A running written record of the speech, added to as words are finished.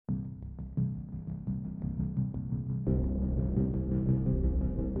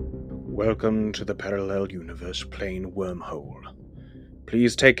Welcome to the Parallel Universe Plane Wormhole.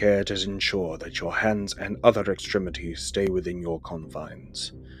 Please take care to ensure that your hands and other extremities stay within your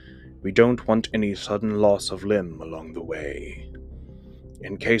confines. We don't want any sudden loss of limb along the way.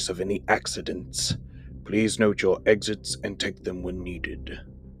 In case of any accidents, please note your exits and take them when needed.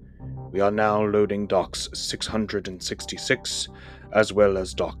 We are now loading docks 666 as well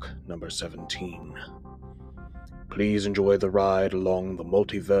as dock number 17. Please enjoy the ride along the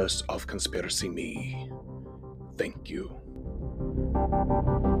multiverse of Conspiracy Me. Thank you.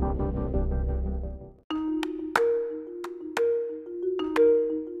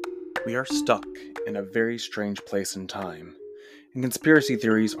 We are stuck in a very strange place and time, and conspiracy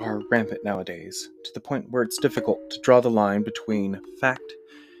theories are rampant nowadays, to the point where it's difficult to draw the line between fact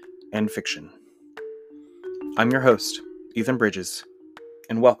and fiction. I'm your host, Ethan Bridges,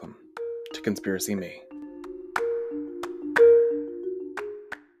 and welcome to Conspiracy Me.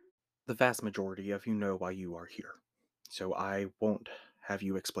 The vast majority of you know why you are here, so I won't have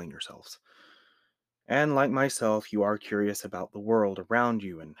you explain yourselves. And like myself, you are curious about the world around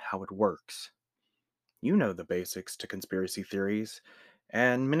you and how it works. You know the basics to conspiracy theories,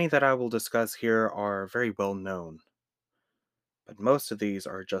 and many that I will discuss here are very well known. But most of these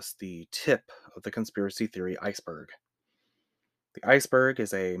are just the tip of the conspiracy theory iceberg. The iceberg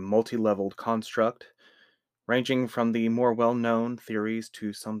is a multi-leveled construct, ranging from the more well-known theories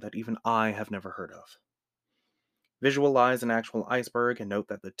to some that even I have never heard of. Visualize an actual iceberg and note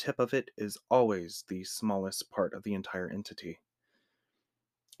that the tip of it is always the smallest part of the entire entity.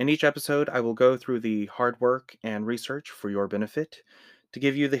 In each episode, I will go through the hard work and research for your benefit to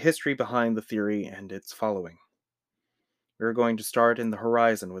give you the history behind the theory and its following. We're going to start in the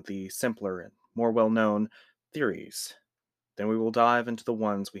horizon with the simpler and more well-known theories. Then we will dive into the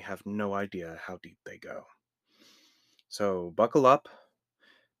ones we have no idea how deep they go. So buckle up,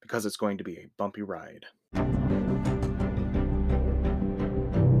 because it's going to be a bumpy ride.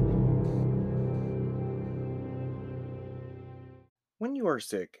 When you are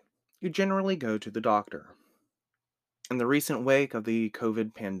sick, you generally go to the doctor. In the recent wake of the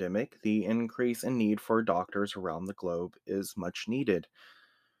COVID pandemic, the increase in need for doctors around the globe is much needed.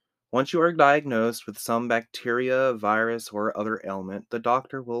 Once you are diagnosed with some bacteria, virus, or other ailment, the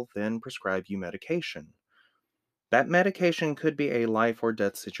doctor will then prescribe you medication. That medication could be a life or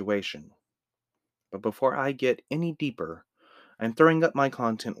death situation. But before I get any deeper, I'm throwing up my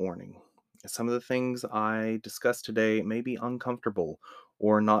content warning. Some of the things I discuss today may be uncomfortable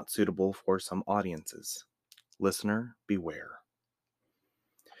or not suitable for some audiences. Listener, beware.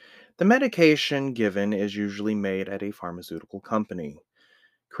 The medication given is usually made at a pharmaceutical company,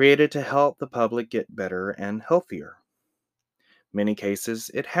 created to help the public get better and healthier. Many cases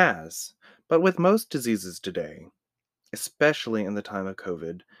it has, but with most diseases today, especially in the time of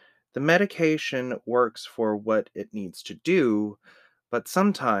COVID, the medication works for what it needs to do, but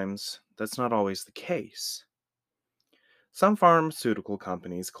sometimes that's not always the case. Some pharmaceutical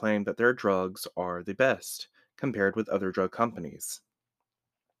companies claim that their drugs are the best compared with other drug companies.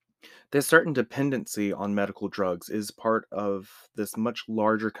 This certain dependency on medical drugs is part of this much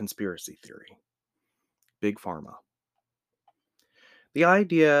larger conspiracy theory. Big Pharma. The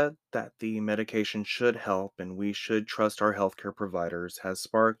idea that the medication should help and we should trust our healthcare providers has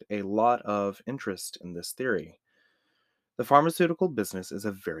sparked a lot of interest in this theory. The pharmaceutical business is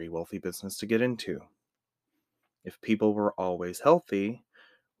a very wealthy business to get into. If people were always healthy,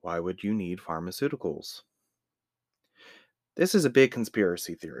 why would you need pharmaceuticals? This is a big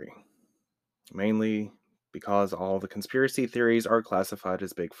conspiracy theory, mainly because all the conspiracy theories are classified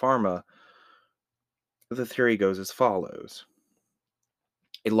as big pharma. The theory goes as follows.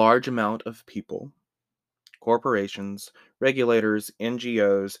 A large amount of people, corporations, regulators,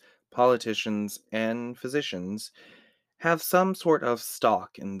 NGOs, politicians, and physicians have some sort of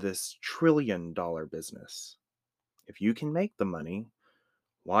stock in this trillion-dollar business. If you can make the money,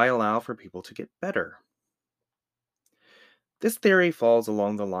 why allow for people to get better? This theory falls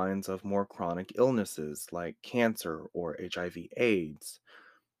along the lines of more chronic illnesses like cancer or HIV/AIDS.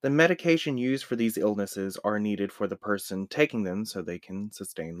 The medication used for these illnesses are needed for the person taking them so they can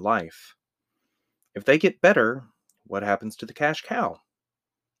sustain life. If they get better, what happens to the cash cow?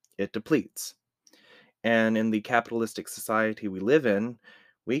 It depletes. And in the capitalistic society we live in,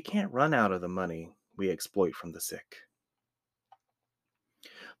 we can't run out of the money we exploit from the sick.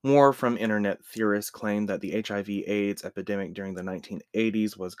 More from internet theorists claim that the HIV/AIDS epidemic during the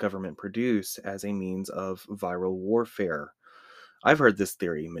 1980s was government produced as a means of viral warfare. I've heard this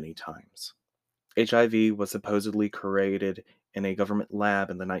theory many times. HIV was supposedly created in a government lab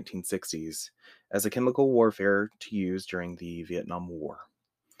in the 1960s as a chemical warfare to use during the Vietnam War.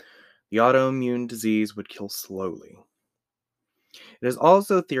 The autoimmune disease would kill slowly. It is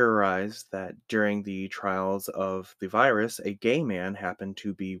also theorized that during the trials of the virus, a gay man happened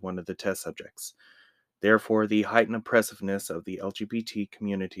to be one of the test subjects. Therefore, the heightened oppressiveness of the LGBT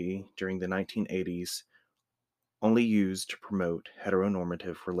community during the 1980s only used to promote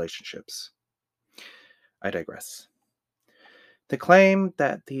heteronormative relationships. I digress. The claim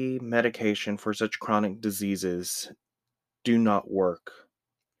that the medication for such chronic diseases do not work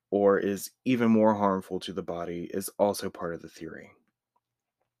or is even more harmful to the body is also part of the theory.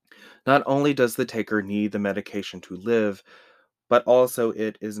 Not only does the taker need the medication to live, but also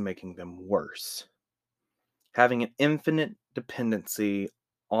it is making them worse, having an infinite dependency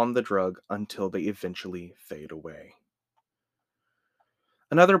on the drug until they eventually fade away.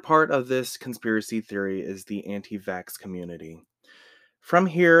 Another part of this conspiracy theory is the anti vax community. From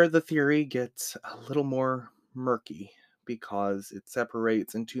here, the theory gets a little more murky because it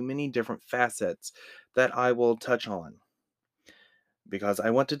separates into many different facets that I will touch on, because I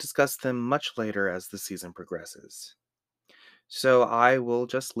want to discuss them much later as the season progresses. So I will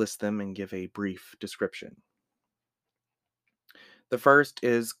just list them and give a brief description. The first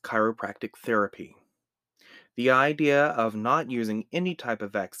is chiropractic therapy. The idea of not using any type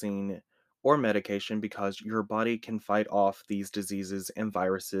of vaccine or medication because your body can fight off these diseases and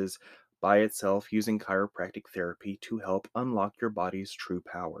viruses by itself using chiropractic therapy to help unlock your body's true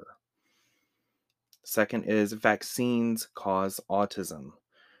power. Second is vaccines cause autism.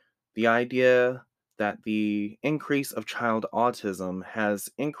 The idea that the increase of child autism has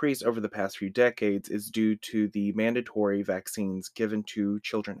increased over the past few decades is due to the mandatory vaccines given to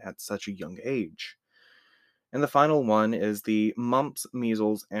children at such a young age. And the final one is the mumps,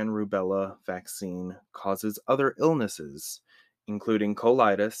 measles, and rubella vaccine causes other illnesses, including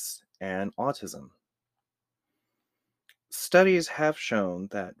colitis and autism. Studies have shown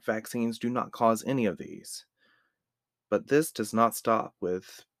that vaccines do not cause any of these, but this does not stop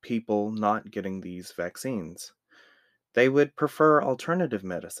with people not getting these vaccines. They would prefer alternative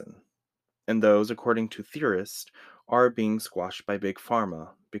medicine, and those, according to theorists, are being squashed by Big Pharma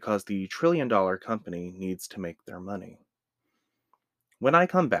because the trillion-dollar company needs to make their money. When I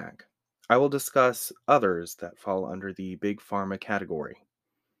come back, I will discuss others that fall under the Big Pharma category,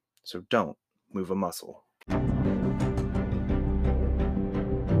 so don't move a muscle.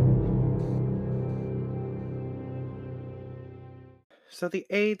 So, the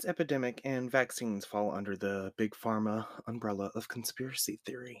AIDS epidemic and vaccines fall under the Big Pharma umbrella of conspiracy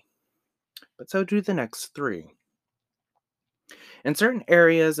theory, but so do the next three. In certain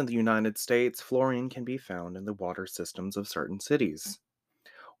areas in the United States, fluorine can be found in the water systems of certain cities.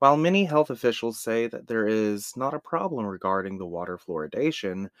 While many health officials say that there is not a problem regarding the water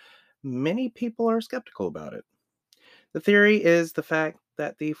fluoridation, many people are skeptical about it. The theory is the fact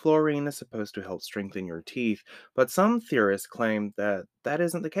that the fluorine is supposed to help strengthen your teeth, but some theorists claim that that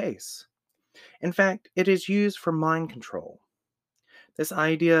isn't the case. In fact, it is used for mind control. This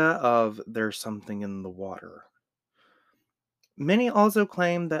idea of there's something in the water. Many also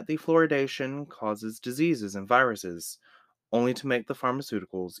claim that the fluoridation causes diseases and viruses, only to make the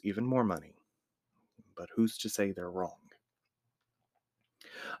pharmaceuticals even more money. But who's to say they're wrong?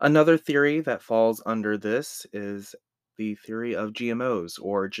 Another theory that falls under this is the theory of GMOs,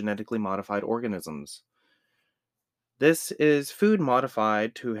 or genetically modified organisms. This is food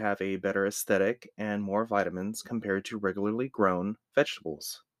modified to have a better aesthetic and more vitamins compared to regularly grown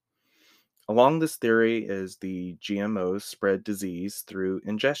vegetables. Along this theory is the GMOs spread disease through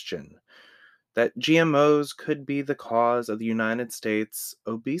ingestion, that GMOs could be the cause of the United States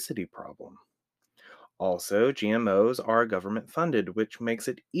obesity problem. Also, GMOs are government funded, which makes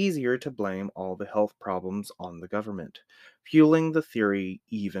it easier to blame all the health problems on the government, fueling the theory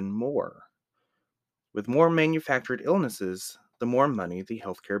even more. With more manufactured illnesses, the more money the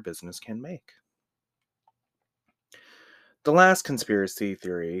healthcare business can make. The last conspiracy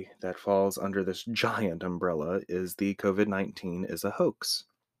theory that falls under this giant umbrella is the COVID 19 is a hoax.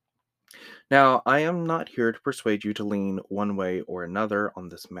 Now, I am not here to persuade you to lean one way or another on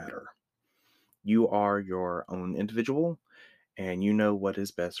this matter. You are your own individual, and you know what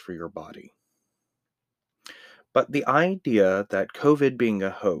is best for your body. But the idea that COVID being a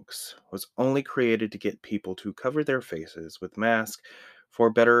hoax was only created to get people to cover their faces with masks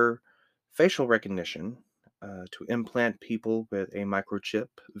for better facial recognition, to implant people with a microchip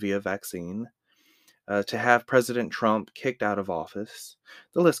via vaccine, to have President Trump kicked out of office,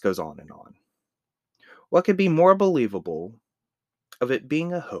 the list goes on and on. What could be more believable of it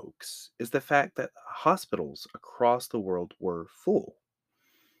being a hoax is the fact that hospitals across the world were full,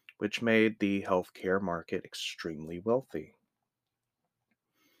 which made the healthcare market extremely wealthy.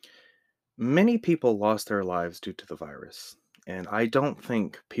 Many people lost their lives due to the virus, and I don't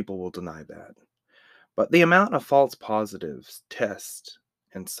think people will deny that. But the amount of false positives, tests,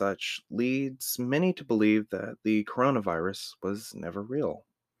 and such leads many to believe that the coronavirus was never real.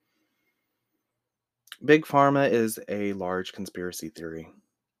 Big Pharma is a large conspiracy theory,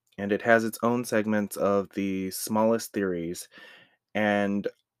 and it has its own segments of the smallest theories, and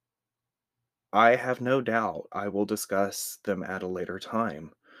I have no doubt I will discuss them at a later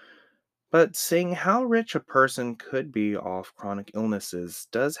time. But seeing how rich a person could be off chronic illnesses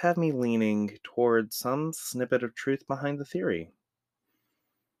does have me leaning toward some snippet of truth behind the theory.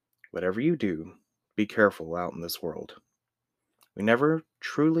 Whatever you do, be careful out in this world. We never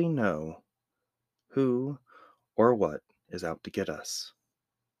truly know who or what is out to get us.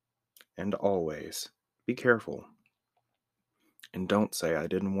 And always be careful. And don't say I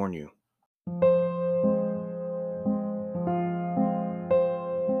didn't warn you.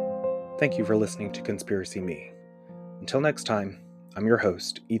 Thank you for listening to Conspiracy Me. Until next time, I'm your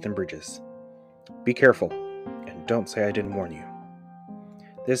host, Ethan Bridges. Be careful, and don't say I didn't warn you.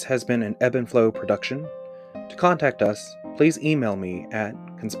 This has been an Ebb and Flow production. To contact us, please email me at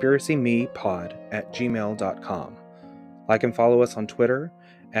conspiracymepod@gmail.com. Like and follow us on Twitter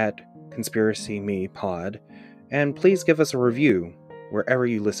at conspiracymepod, and please give us a review wherever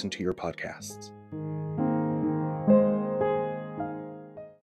you listen to your podcasts.